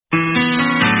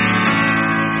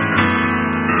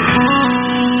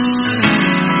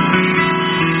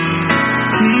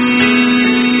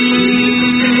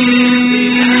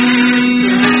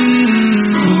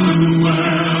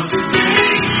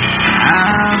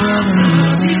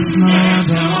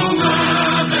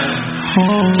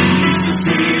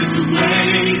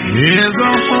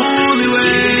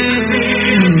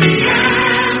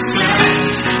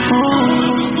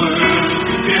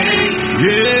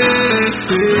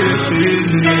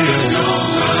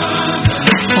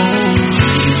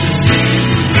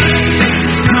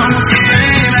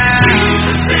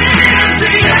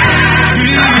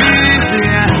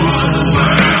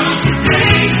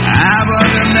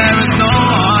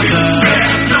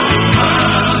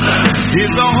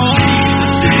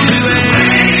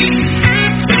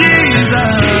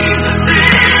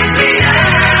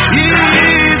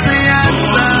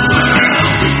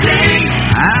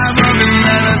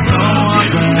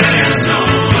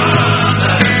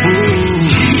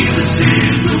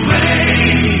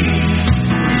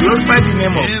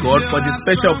for the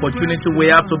special opportunity we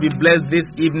have to be blessed this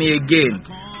evening again.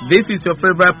 This is your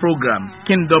favorite program,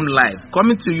 Kingdom Life,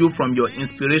 coming to you from your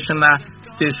inspirational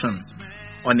stations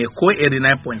on Echo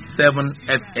 89.7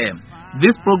 FM.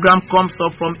 This program comes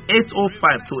up from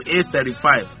 8:05 to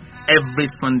 8:35 every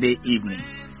Sunday evening.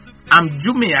 I'm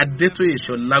Jumi Adetoye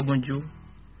Lagunju,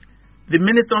 the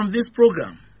minister of this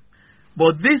program.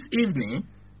 But this evening,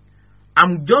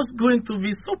 I'm just going to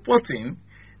be supporting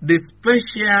the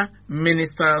special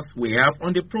ministers we have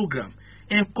on the program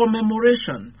in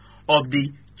commemoration of the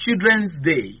Children's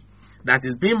Day that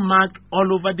is being marked all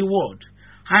over the world.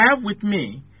 I have with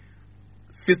me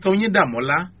Sister Onyinda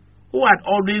Mola, who had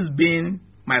always been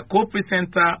my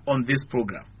co-presenter on this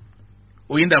program.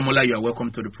 Onyinda Mola, you are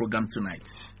welcome to the program tonight.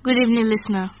 Good evening,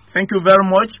 listener. Thank you very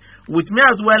much. With me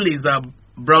as well is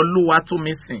Braulu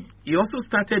Watomisin. He also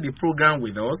started the program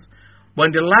with us, but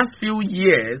in the last few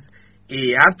years,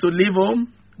 he had to leave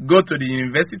home, go to the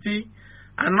university,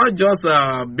 and not just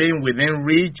being within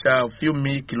reach a few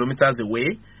kilometers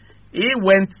away. He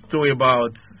went to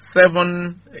about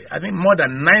more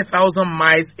than 9,000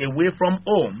 miles away from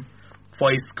home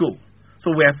for his school.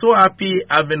 So we are so happy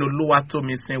having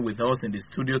Oluwatomisin with us in the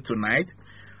studio tonight.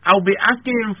 I'll be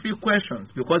asking him a few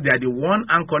questions because they are the one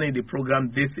anchoring the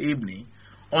program this evening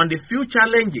on the few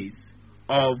challenges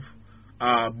of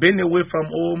being away from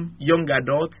home, young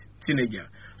adult, teenager.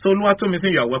 So,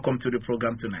 Oluwatomisin, you are welcome to the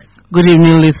program tonight. Good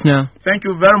evening, listener. Thank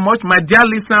you very much. My dear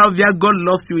listener out there, God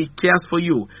loves you, He cares for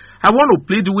you. I want to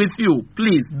plead with you,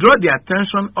 please draw the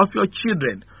attention of your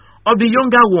children, of the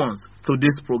younger ones, to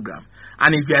this program.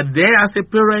 And if you are there as a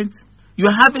parent, you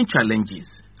are having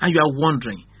challenges, and you are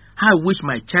wondering, I wish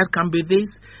my child can be this.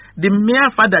 The mere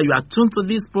fact that you are tuned to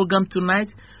this program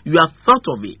tonight, you have thought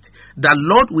of it. That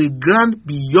Lord will grant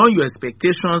beyond your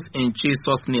expectations in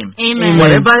Jesus' name. Amen.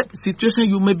 Whatever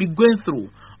situation you may be going through,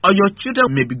 or your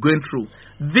children may be going through,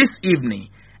 this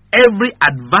evening, every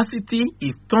adversity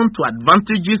is turned to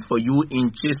advantages for you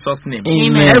in Jesus' name.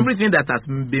 Amen. Everything that has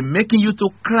been making you to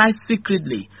cry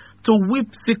secretly, to weep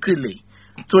secretly,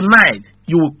 tonight,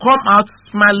 you will come out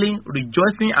smiling,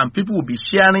 rejoicing, and people will be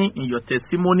sharing in your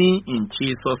testimony in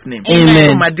Jesus' name. Amen.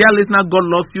 So, my dear listener, God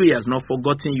loves you. He has not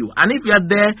forgotten you. And if you are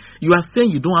there, you are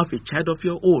saying you don't have a child of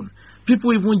your own.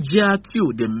 People even jeer at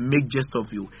you. They make jest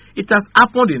of you. It has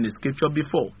happened in the scripture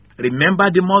before. Remember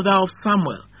the mother of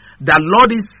Samuel. The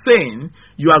Lord is saying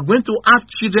you are going to have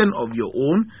children of your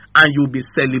own, and you will be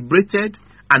celebrated,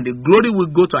 and the glory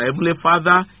will go to our Heavenly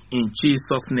Father in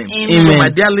Jesus' name. Amen. So,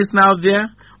 my dear listener out there,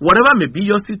 whatever may be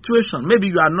your situation, maybe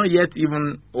you are not yet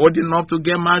even old enough to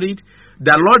get married,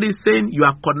 the Lord is saying you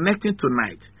are connecting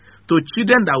tonight to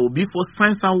children that will be for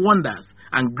signs and wonders,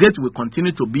 and great will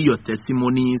continue to be your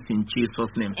testimonies in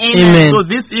Jesus' name. Amen. So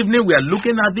this evening we are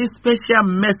looking at this special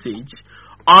message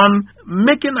on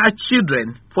making our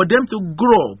children, for them to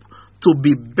grow up to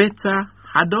be better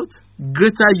adults,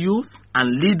 greater youth, and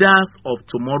leaders of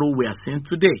tomorrow we are seeing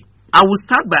today. I will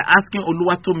start by asking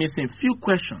Oluwatomisin a few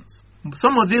questions.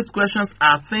 Some of these questions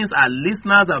are things our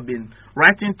listeners have been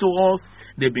writing to us.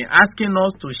 They've been asking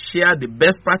us to share the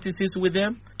best practices with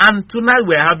them. And tonight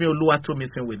we're having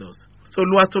Oluwatomisin with us. So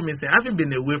Oluwatomisin, having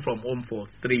been away from home for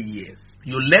 3 years,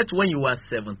 you left when you were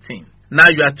 17. Now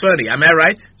you are 20, am I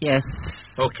right? Yes.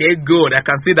 Okay, good. I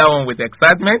can see that one with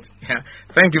excitement. Yeah.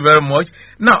 Thank you very much.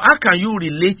 Now, how can you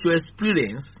relate your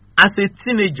experience as a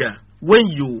teenager when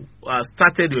you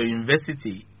started your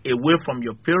university away from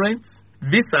your parents,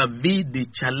 vis-a-vis the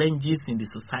challenges in the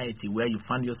society where you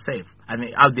found yourself? I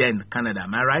mean, out there in Canada,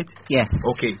 am I right? Yes.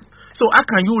 Okay. So how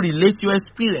can you relate your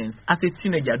experience as a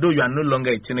teenager, though you are no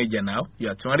longer a teenager now, you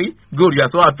are 20? Good, you are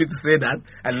so happy to say that.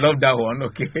 I love that one,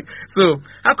 okay. So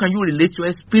how can you relate your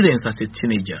experience as a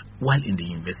teenager while in the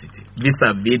university,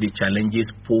 vis-a-vis the challenges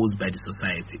posed by the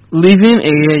society? Living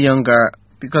a year younger,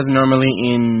 because normally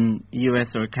in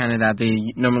US or Canada, they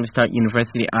normally start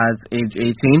university as age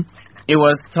 18. It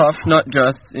was tough, not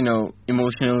just,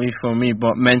 emotionally for me,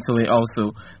 but mentally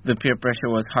also. The peer pressure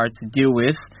was hard to deal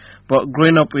with. But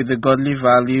growing up with the godly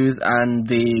values and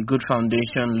the good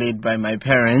foundation laid by my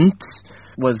parents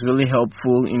was really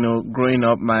helpful. Growing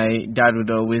up, my dad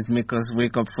would always make us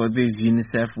wake up for these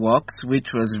UNICEF walks,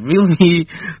 which was really,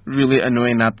 really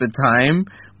annoying at the time.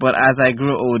 But as I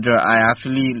grew older, I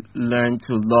actually learned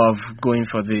to love going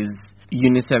for these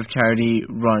UNICEF charity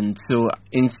runs. So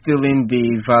instilling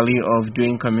the value of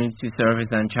doing community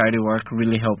service and charity work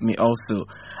really helped me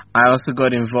also. I also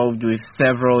got involved with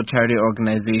several charity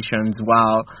organizations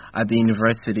while at the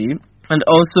university. And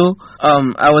also,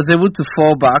 I was able to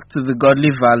fall back to the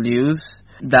godly values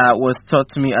that was taught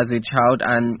to me as a child,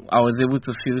 and I was able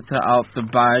to filter out the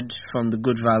bad from the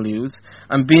good values.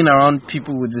 And being around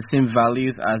people with the same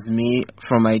values as me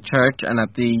from my church and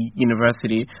at the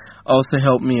university also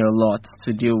helped me a lot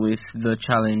to deal with the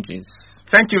challenges.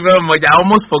 Thank you very much. I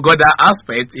almost forgot that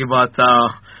aspect about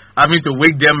having to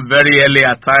wake them very early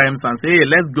at times and say, hey,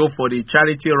 let's go for the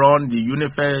charity run, the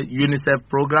UNICEF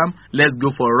program. Let's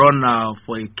go for a run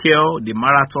for a cure, the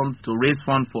marathon to raise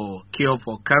funds for cure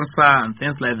for cancer and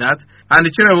things like that. And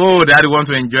the children, oh, daddy want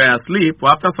to enjoy our sleep.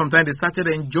 But after some time, they started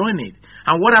enjoying it.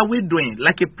 And what are we doing?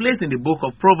 Like a place in the book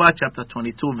of Proverbs chapter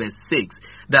 22 verse 6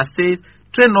 that says,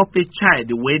 train up a child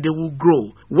the way they will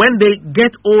grow. When they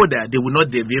get older, they will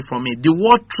not deviate from it. The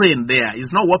word train there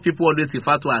is not what people always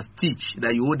refer to as teach,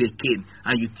 that you hold a cane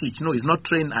and you teach. No, it's not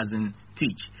train as in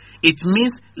teach. It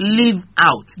means live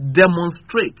out,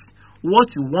 demonstrate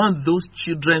what you want those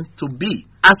children to be.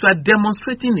 As we are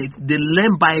demonstrating it, they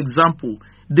learn by example.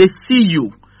 They see you,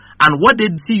 and what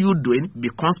they see you doing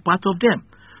becomes part of them.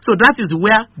 So that is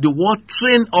where the word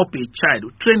train up a child,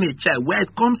 where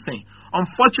it comes in.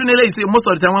 Unfortunately, you see, most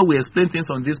of the time when we explain things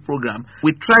on this program,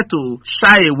 we try to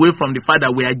shy away from the fact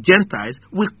that we are Gentiles.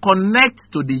 We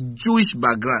connect to the Jewish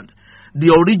background,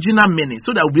 the original meaning,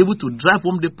 so that we'll be able to drive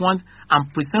home the point and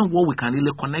present what we can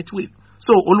really connect with.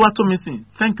 So,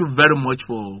 Oluwatomisin, thank you very much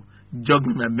for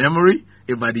jogging my memory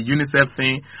about the UNICEF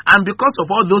thing. And because of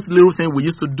all those little things we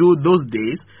used to do those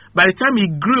days, by the time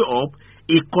he grew up,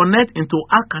 he connect into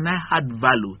how can I add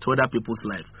value to other people's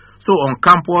lives. So on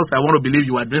campus, I want to believe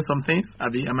you are doing some things,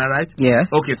 Abby, am I right?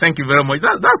 Yes. Okay, thank you very much.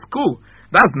 That's cool.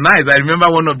 That's nice. I remember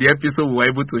one of the episodes we were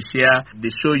able to share the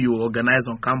show you organized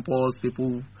on campus,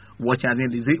 people watching. I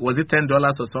think, was it $10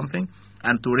 or something?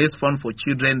 And to raise funds for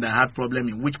children that had problem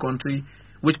in which country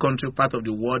part of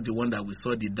the world, the one that we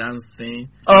saw the dance thing?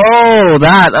 Oh,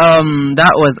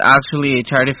 that was actually a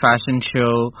charity fashion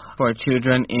show for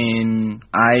children in,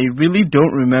 I really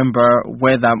don't remember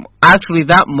where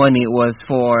that money was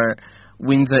for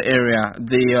Windsor area,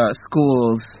 the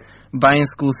schools, buying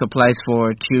school supplies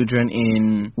for children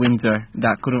in Windsor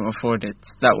that couldn't afford it.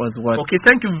 That was what. Okay,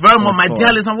 thank you very much, my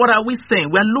dear listener. What are we saying?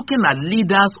 We're looking at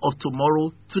leaders of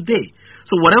tomorrow today.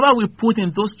 So whatever we put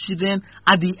in those children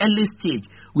at the early stage,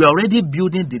 we're already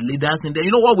building the leaders in there.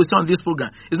 You know what we saw on this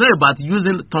program? It's not about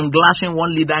using tongue-lashing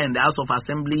one leader in the House of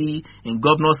Assembly, in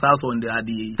Governor's House, or at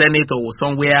the Senate, or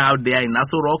somewhere out there in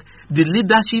Aso Rock. The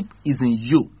leadership is in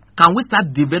you. Can we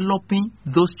start developing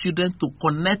those children to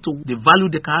connect to the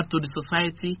value they can add to the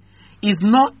society? It's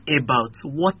not about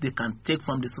what they can take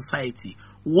from the society,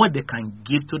 what they can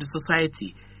give to the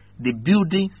society. The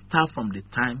building starts from the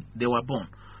time they were born.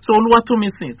 So,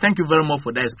 Oluwatomisin, thank you very much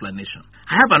for that explanation.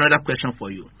 I have another question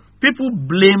for you. People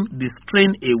blame the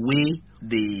strain away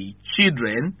the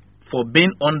children for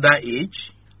being underage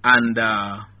and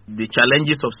the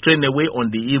challenges of strain away on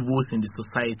the evils in the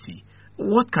society.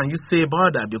 What can you say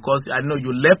about that? Because I know you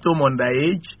left home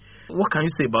underage. What can you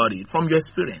say about it from your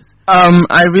experience?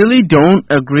 I really don't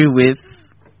agree with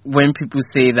when people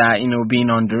say that, being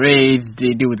underage,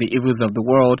 they deal with the evils of the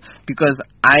world, because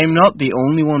I'm not the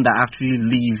only one that actually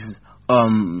leaves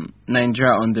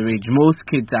Nigeria underage. Most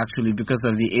kids actually, because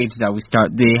of the age that we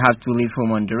start, they have to leave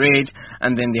home underage,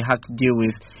 and then they have to deal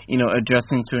with,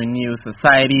 adjusting to a new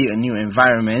society, a new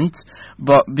environment.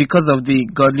 But because of the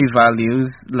godly values,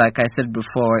 like I said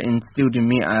before, instilled in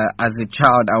me as a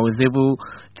child, I was able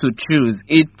to choose.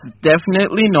 It's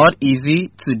definitely not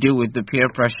easy to deal with the peer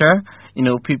pressure.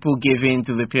 People give in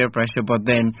to the peer pressure, but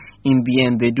then in the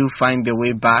end, they do find their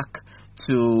way back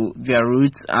to their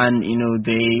roots, and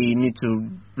they need to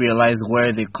realize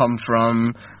where they come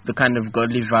from, the kind of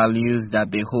godly values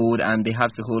that they hold, and they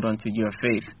have to hold on to your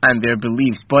faith and their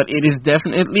beliefs. But it is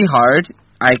definitely hard.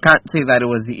 I can't say that it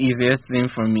was the easiest thing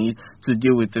for me to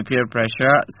deal with the peer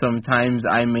pressure. Sometimes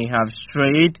I may have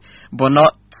strayed, but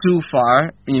not too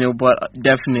far, but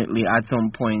definitely at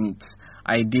some point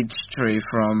I did stray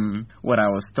from what I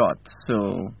was taught.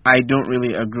 So I don't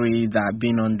really agree that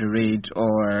being underage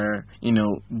or,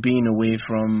 being away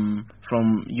from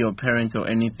your parents or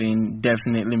anything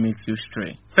definitely makes you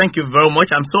stray. Thank you very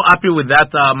much. I'm so happy with that.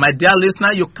 My dear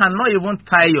listener, you cannot even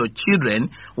tie your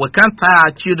children. We can't tie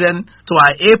our children to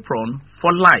our apron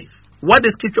for life. What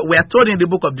the scripture, we are told in the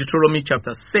book of Deuteronomy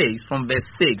chapter 6 from verse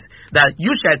 6 that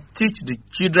you shall teach the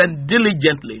children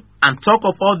diligently and talk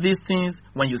of all these things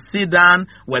when you sit down,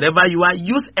 wherever you are.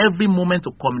 Use every moment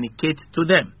to communicate to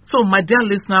them. So my dear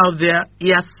listener out there,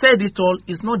 he has said it all.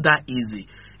 It's not that easy.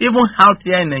 Even out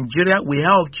here in Nigeria, we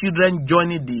have children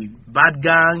joining the bad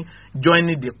gang,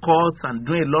 joining the cults and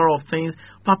doing a lot of things,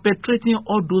 perpetrating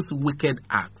all those wicked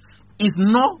acts. It's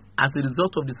not as a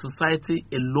result of the society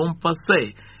alone per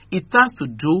se. It has to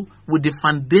do with the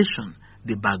foundation,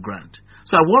 the background.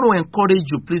 So I want to encourage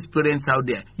you, please, parents out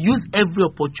there, use every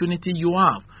opportunity you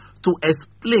have to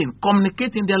explain,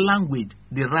 communicate in their language,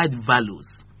 the right values,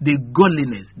 the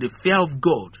godliness, the fear of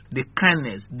God, the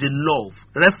kindness, the love,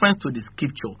 reference to the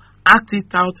scripture. Act it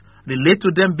out, relate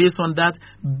to them based on that,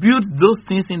 build those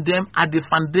things in them at the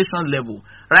foundation level,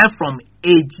 right from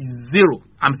age 0.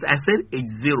 I said age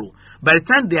 0. By the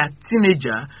time they are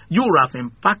teenager, you will have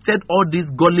impacted all these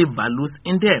godly values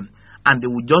in them, and they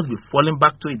will just be falling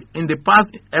back to it. In the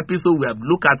past episode, we have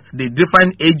looked at the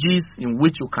different ages in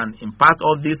which you can impart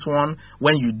all this one,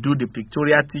 when you do the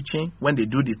pictorial teaching, when they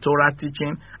do the Torah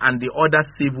teaching, and the other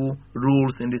civil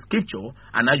rules in the scripture,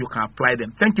 and now you can apply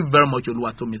them. Thank you very much,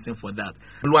 Oluwatomisin, for that.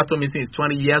 Oluwatomisin is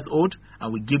 20 years old,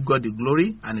 and we give God the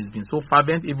glory, and he's been so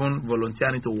fervent, even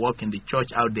volunteering to work in the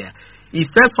church out there. He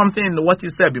said something in what he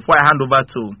said before I hand over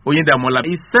to Oyindamola.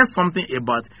 He said something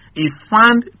about he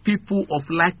found people of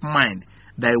like mind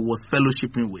that he was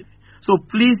fellowshipping with. So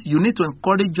please, you need to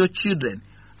encourage your children.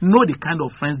 Know the kind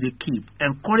of friends they keep.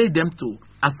 Encourage them to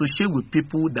associate with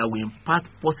people that will impact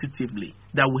positively,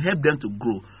 that will help them to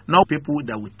grow, not people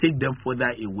that will take them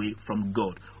further away from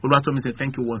God. Oluwatomisin,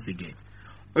 thank you once again.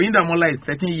 Oyindamola is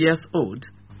 13 years old.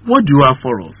 What do you have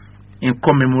for us in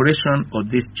commemoration of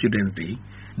this Children's Day?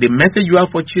 The message you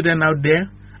have for children out there,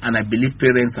 and I believe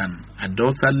parents and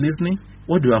adults are listening,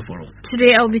 what do you have for us?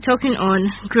 Today I'll be talking on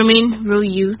grooming real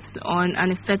youth on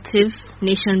an effective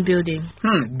nation building.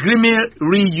 Grooming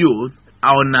real youth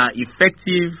on an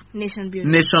effective nation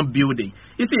building.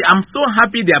 You see, I'm so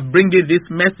happy they are bringing this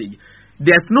message.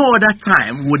 There's no other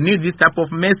time we need this type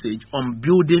of message on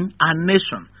building our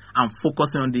nation and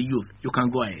focusing on the youth. You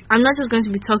can go ahead. I'm not just going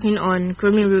to be talking on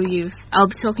grooming real youth. I'll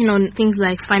be talking on things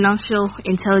like financial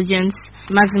intelligence,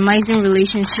 maximizing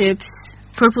relationships,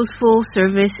 purposeful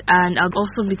service, and I'll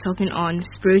also be talking on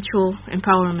spiritual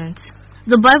empowerment.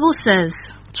 The Bible says,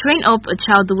 train up a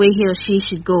child the way he or she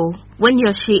should go. When he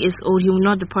or she is old, he will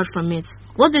not depart from it.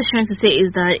 What this is trying to say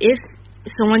is that if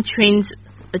someone trains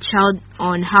a child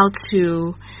on how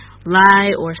to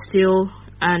lie or steal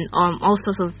and all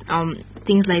sorts of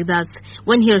things like that,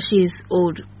 when he or she is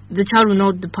old, the child will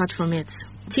not depart from it.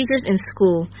 Teachers in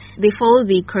school, they follow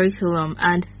the curriculum,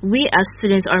 and we as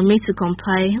students are made to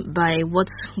comply by what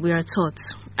we are taught.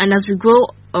 And as we grow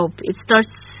up, it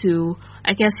starts to,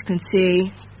 I guess you can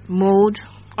say, mold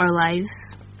our lives.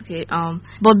 Okay.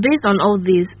 But based on all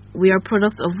this, we are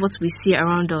products of what we see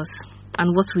around us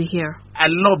and what we hear. I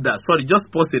love that. Sorry, just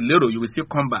pause a little. You will still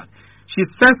come back. She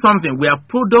said something. We are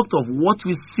product of what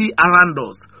we see around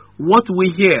us, what we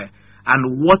hear,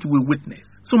 and what we witness.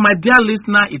 So, my dear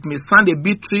listener, it may sound a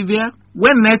bit trivial.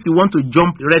 When next you want to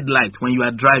jump red light when you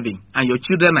are driving and your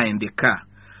children are in the car,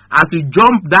 as you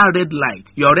jump that red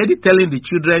light, you're already telling the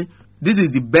children, this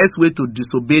is the best way to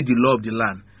disobey the law of the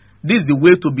land. This is the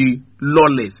way to be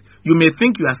lawless. You may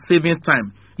think you are saving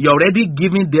time. You're already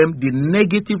giving them the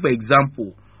negative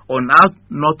example on how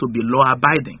not to be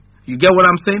law-abiding. You get what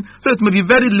I'm saying? So it may be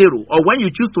very little. Or when you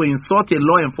choose to insult a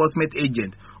law enforcement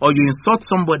agent or you insult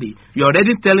somebody, you're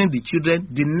already telling the children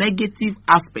the negative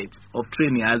aspect of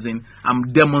training, as in, I'm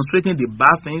demonstrating the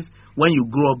bad things. When you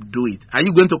grow up, do it. Are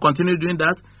you going to continue doing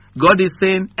that? God is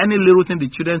saying any little thing the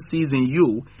children sees in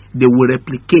you, they will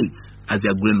replicate as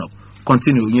they're growing up.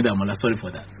 Continue, Oyindamola. Sorry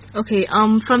for that. Okay,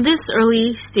 from this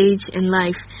early stage in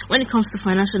life, when it comes to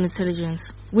financial intelligence,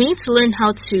 we need to learn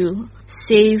how to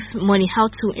save money, how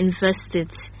to invest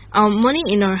it. Money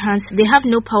in our hands, they have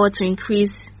no power to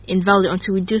increase in value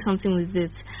until we do something with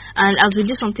it. And as we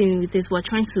do something with this, we're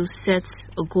trying to set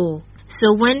a goal.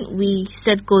 So when we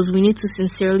set goals, we need to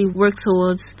sincerely work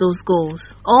towards those goals.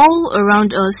 All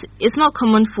around us, it's not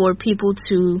common for people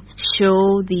to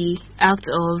show the act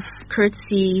of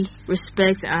courtesy,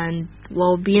 respect, and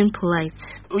being polite.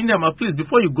 Oyindamola, please,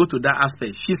 before you go to that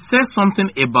aspect, she said something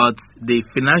about the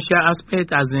financial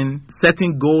aspect, as in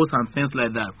setting goals and things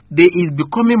like that. There is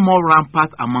becoming more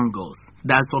rampant among us.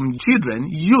 That some children,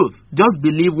 youth, just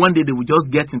believe one day they will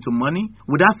just get into money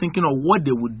without thinking of what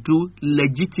they would do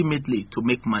legitimately to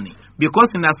make money.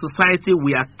 Because in our society,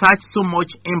 we attach so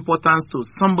much importance to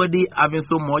somebody having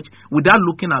so much without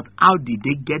looking at how did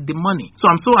they get the money. So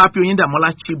I'm so happy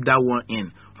Oyindamola chipped that one in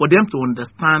for them to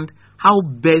understand how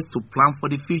best to plan for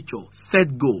the future, set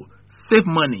goal, save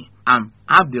money, and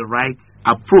have the right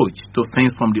approach to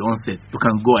things from the onset. You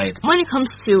can go ahead. When it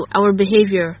comes to our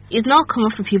behavior, it's not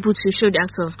common for people to show the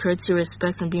act of courtesy,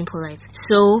 respect, and being polite.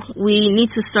 So we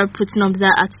need to start putting up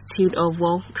that attitude of,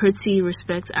 courtesy,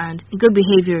 respect, and good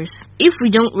behaviors. If we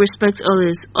don't respect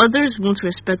others, others won't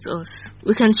respect us.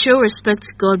 We can show respect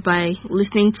to God by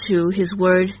listening to His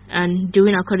word and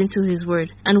doing according to His word.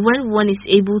 And when one is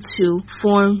able to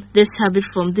form this habit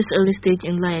from this early stage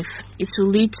in life, it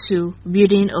will lead to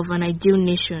building of an ideal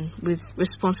nation with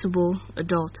responsible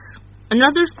adults.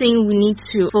 Another thing we need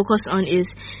to focus on is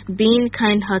being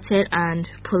kind-hearted and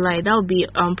polite. That would be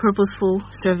purposeful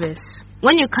service.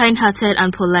 When you're kind-hearted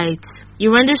and polite,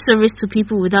 you render service to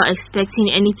people without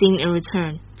expecting anything in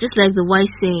return. Just like the wise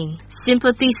saying,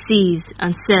 sympathy sees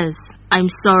and says, I'm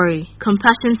sorry.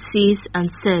 Compassion sees and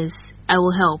says, I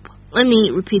will help. Let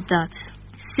me repeat that.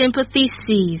 Sympathy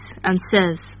sees and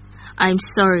says, I'm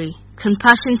sorry.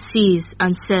 Compassion sees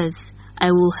and says, I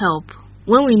will help.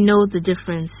 When we know the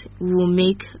difference, we will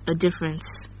make a difference.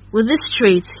 With this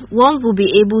trait, one will be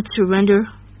able to render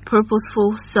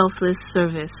purposeful, selfless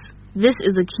service. This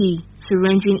is the key to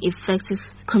rendering effective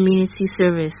community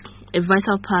service, a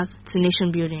vital path to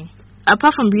nation building.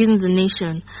 Apart from building the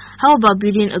nation, how about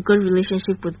building a good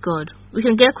relationship with God? We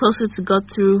can get closer to God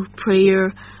through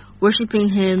prayer, worshiping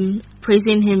Him,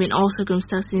 praising Him in all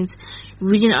circumstances,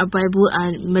 reading our Bible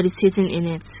and meditating in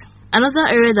it. Another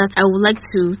area that I would like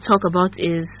to talk about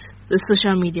is the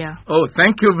social media. Oh,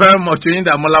 thank you very much,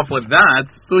 Oyinda Amola, for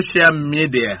that. Social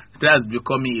media, that has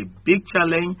become a big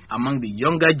challenge among the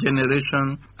younger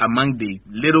generation, among the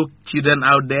little children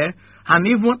out there, and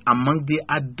even among the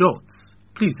adults.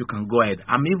 Please, you can go ahead.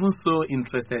 I'm even so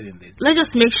interested in this. Let us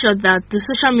make sure that the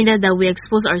social media that we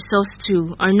expose ourselves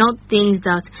to are not things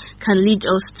that can lead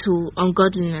us to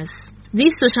ungodliness.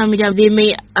 These social media, they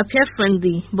may appear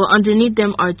friendly, but underneath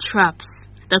them are traps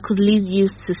that could lead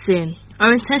youth to sin.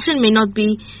 Our intention may not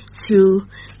be to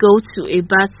go to a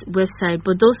bad website,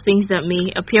 but those things that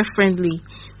may appear friendly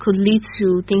could lead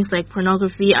to things like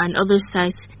pornography and other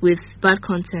sites with bad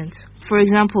content. For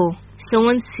example,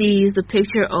 someone sees the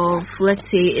picture of, let's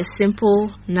say, a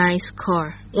simple, nice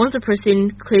car. Once the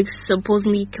person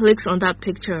supposedly clicks on that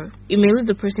picture, it may lead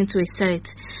the person to a site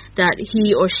that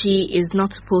he or she is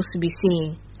not supposed to be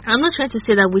seeing. I'm not trying to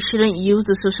say that we shouldn't use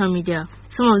the social media.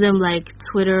 Some of them like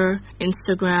Twitter,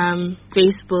 Instagram,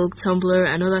 Facebook, Tumblr,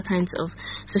 and other kinds of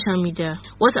social media.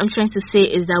 What I'm trying to say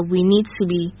is that we need to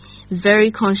be very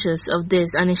conscious of this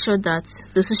and ensure that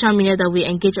the social media that we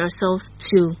engage ourselves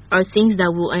to are things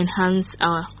that will enhance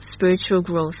our spiritual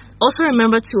growth. Also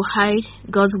remember to hide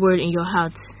God's word in your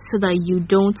heart so that you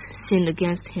don't sin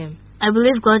against Him. I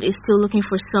believe God is still looking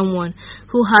for someone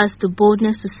who has the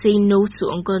boldness to say no to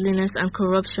ungodliness and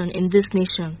corruption in this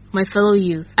nation. My fellow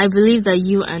youth, I believe that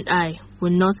you and I will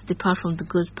not depart from the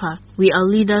good path. We are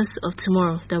leaders of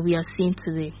tomorrow that we are seeing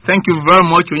today. Thank you very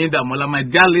much, Oyinda Amola. My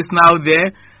dear listener out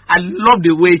there, I love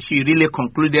the way she really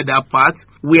concluded that part.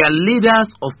 We are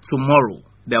leaders of tomorrow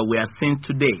that we are seeing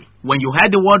today. When you have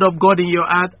the word of God in your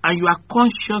heart and you are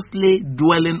consciously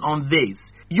dwelling on this,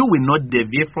 you will not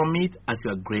deviate from it as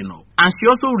you are growing up. And she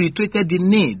also reiterated the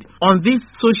need. On this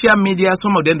social media,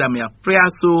 some of them that may appear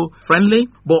so friendly,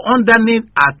 but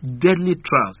underneath are deadly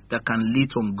traps that can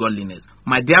lead to ungodliness.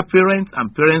 My dear parents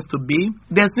and parents-to-be,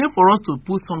 there's need for us to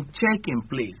put some check in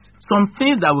place. Some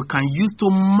things that we can use to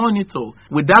monitor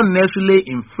without necessarily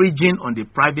infringing on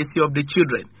the privacy of the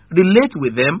children. Relate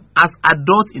with them as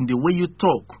adults in the way you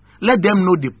talk. Let them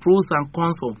know the pros and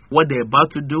cons of what they're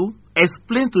about to do.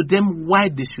 Explain to them why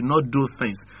they should not do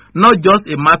things. Not just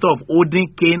a matter of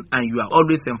holding cane and you are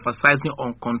always emphasizing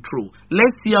on control.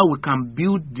 Let's see how we can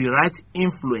build the right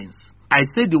influence. I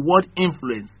say the word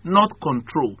influence, not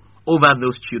control, over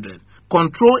those children.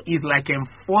 Control is like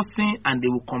enforcing and they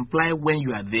will comply when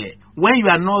you are there. When you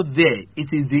are not there, it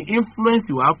is the influence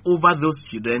you have over those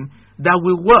children that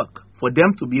will work for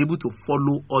them to be able to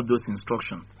follow all those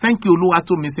instructions. Thank you,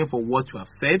 Oluwatomisin, for what you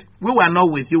have said. We were not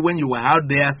with you when you were out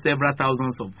there several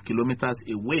thousands of kilometers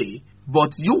away,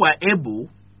 but you were able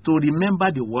to remember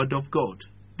the word of God,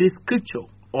 the scripture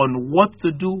on what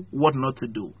to do, what not to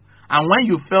do. And when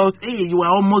you felt, hey, you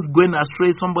are almost going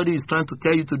astray, somebody is trying to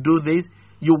tell you to do this,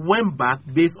 you went back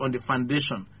based on the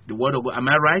foundation, the word of God. Am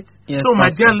I right? Yes, so,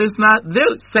 my Pastor. dear listener, they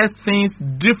said things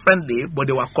differently, but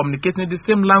they were communicating the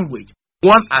same language.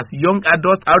 One as young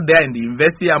adults out there in the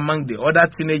university among the other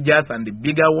teenagers and the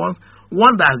bigger ones.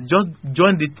 One that has just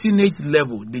joined the teenage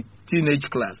level, the teenage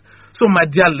class. So, my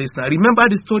dear listener, remember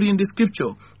the story in the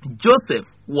scripture. Joseph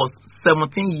was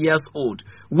 17 years old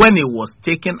when he was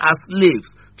taken as slaves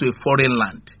to a foreign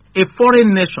land. A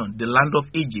foreign nation, the land of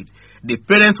Egypt. The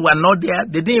parents were not there.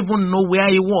 They didn't even know where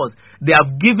he was. They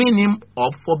have given him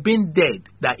up for being dead,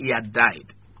 that he had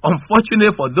died.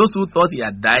 Unfortunately for those who thought he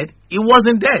had died, he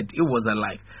wasn't dead. He was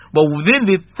alive. But within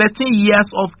the 13 years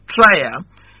of trial,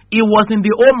 he was in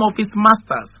the home of his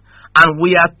masters. And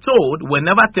we are told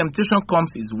whenever temptation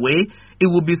comes his way, he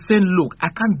will be saying, look, I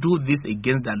can't do this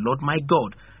against the Lord my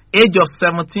God. Age of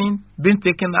 17, being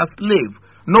taken as slave.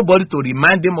 Nobody to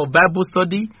remind him of Bible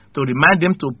study, to remind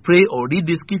him to pray or read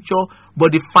the scripture,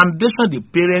 but the foundation the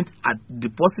parents had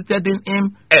deposited in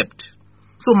him helped.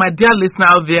 So my dear listener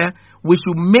out there, we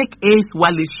should make haste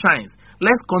while it shines.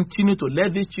 Let's continue to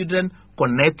let these children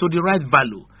connect to the right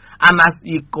value. And as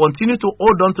he continued to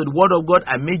hold on to the word of God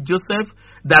and made Joseph,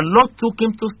 the Lord took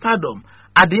him to stardom.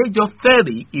 At the age of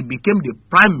 30, he became the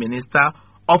prime minister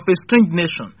of a strange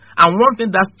nation. And one thing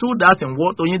that stood out in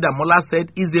what Oyindamola said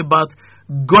is about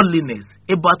godliness,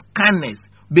 about kindness,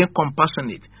 being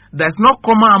compassionate. That's not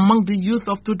common among the youth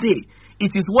of today.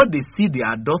 It is what they see the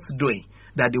adults doing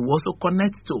that they also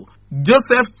connect to.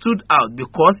 Joseph stood out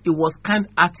because he was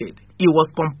kind-hearted. He was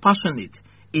compassionate.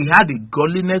 He had a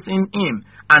godliness in him,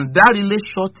 and that really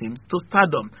shot him to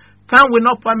stardom. Time will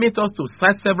not permit us to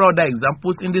cite several other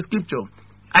examples in the scripture.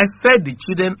 I said the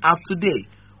children have today.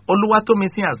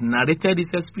 Oluwatomisin has narrated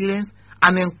his experience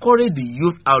and encouraged the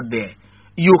youth out there.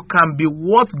 You can be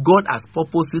what God has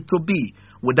purposed you to be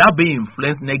without being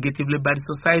influenced negatively by the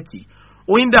society.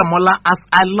 Oyindamola has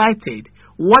highlighted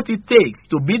what it takes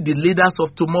to be the leaders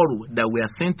of tomorrow that we are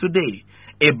seeing today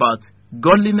about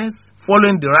godliness,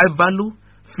 following the right value,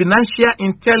 financial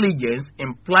intelligence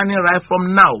in planning right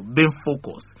from now, being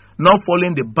focused, not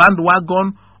following the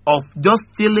bandwagon of just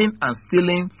stealing and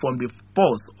stealing from the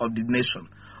purse of the nation.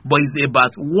 But it's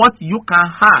about what you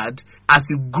can add as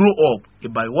you grow up,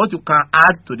 about what you can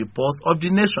add to the purse of the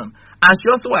nation. And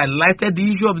she also highlighted the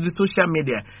issue of the social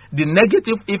media, the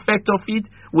negative effect of it,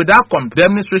 without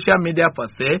condemning social media per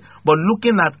se, but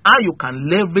looking at how you can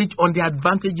leverage on the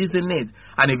advantages in it.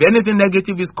 And if anything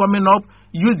negative is coming up,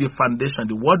 use the foundation,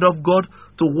 the word of God,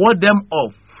 to ward them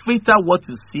off, filter what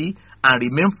you see, and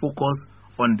remain focused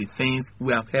on the things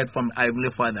we have heard from our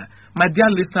Heavenly Father. My dear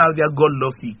listener out there, God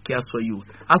loves you, He cares for you.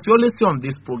 As we always say on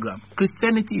this program,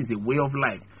 Christianity is a way of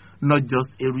life, not just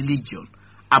a religion.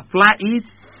 Apply it,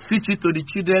 teach it to the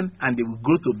children, and they will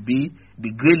grow to be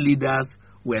the great leaders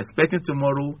we're expecting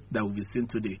tomorrow that will be seen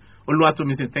today.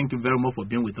 Oluwatomisin, thank you very much for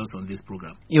being with us on this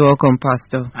program. You're welcome,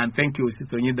 Pastor. And thank you,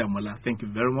 Sister Oyindamola. Thank you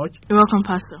very much. You're welcome,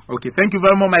 Pastor. Okay, thank you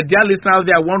very much. My dear listener out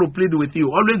there, I want to plead with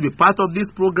you. Always be part of this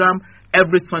program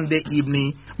every Sunday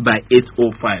evening by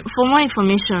 8:05. For more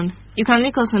information, you can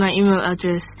link us on our email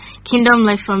address,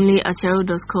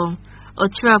 kingdomlifefamily@yahoo.com, or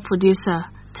through our producer,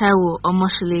 Taiwo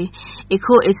Omoshile,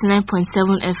 Echo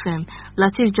 89.7 FM,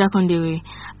 Latif Jakondere,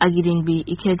 Agidingbi,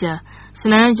 Ikeja.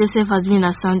 Sonara Joseph has been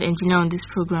our sound engineer on this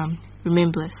program.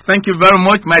 Remain blessed. Thank you very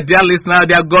much, my dear listener.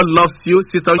 Dear, God loves you.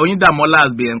 Sister Oyindamola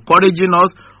has been encouraging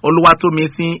us.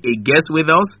 Oluwatomisin, a guest with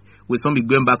us, will soon be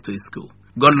going back to his school.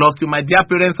 God loves you, my dear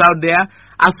parents out there.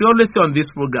 As we always say on this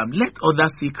program, let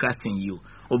others see Christ in you.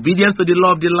 Obedience to the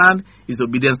law of the land is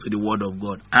obedience to the word of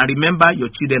God. And remember, your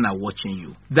children are watching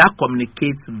you. That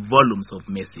communicates volumes of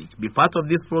message. Be part of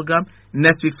this program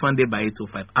next week, Sunday by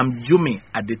 8:05. I'm Jumi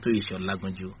Adetoyesho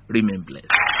Lagunju. Remain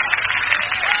blessed.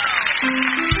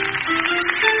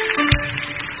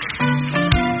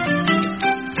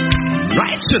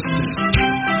 Righteousness,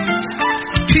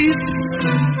 peace,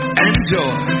 and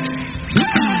joy.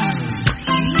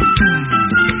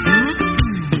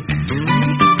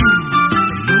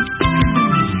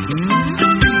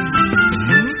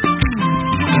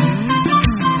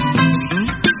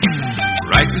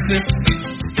 Righteousness,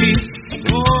 peace,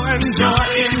 and joy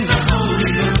in the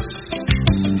Holy Ghost.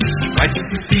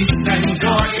 Righteousness, peace, and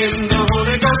joy in the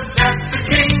Holy Ghost. That's the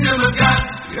kingdom of God.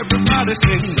 Everybody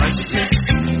sing righteousness,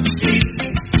 peace,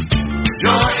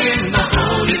 joy in the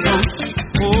Holy Ghost.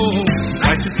 Oh,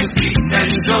 righteousness, peace,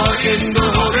 and joy in the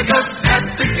Holy Ghost.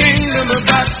 That's the kingdom of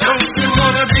God. Don't you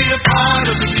want to be a part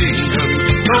of the kingdom?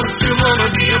 Don't you want to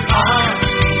be a part?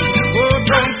 Oh,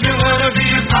 don't you want to be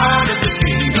a part of the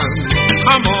kingdom?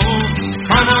 Come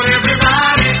on,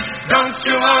 everybody. Don't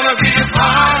you want to be a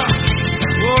part?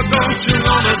 Oh, don't you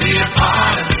want to be a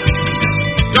part?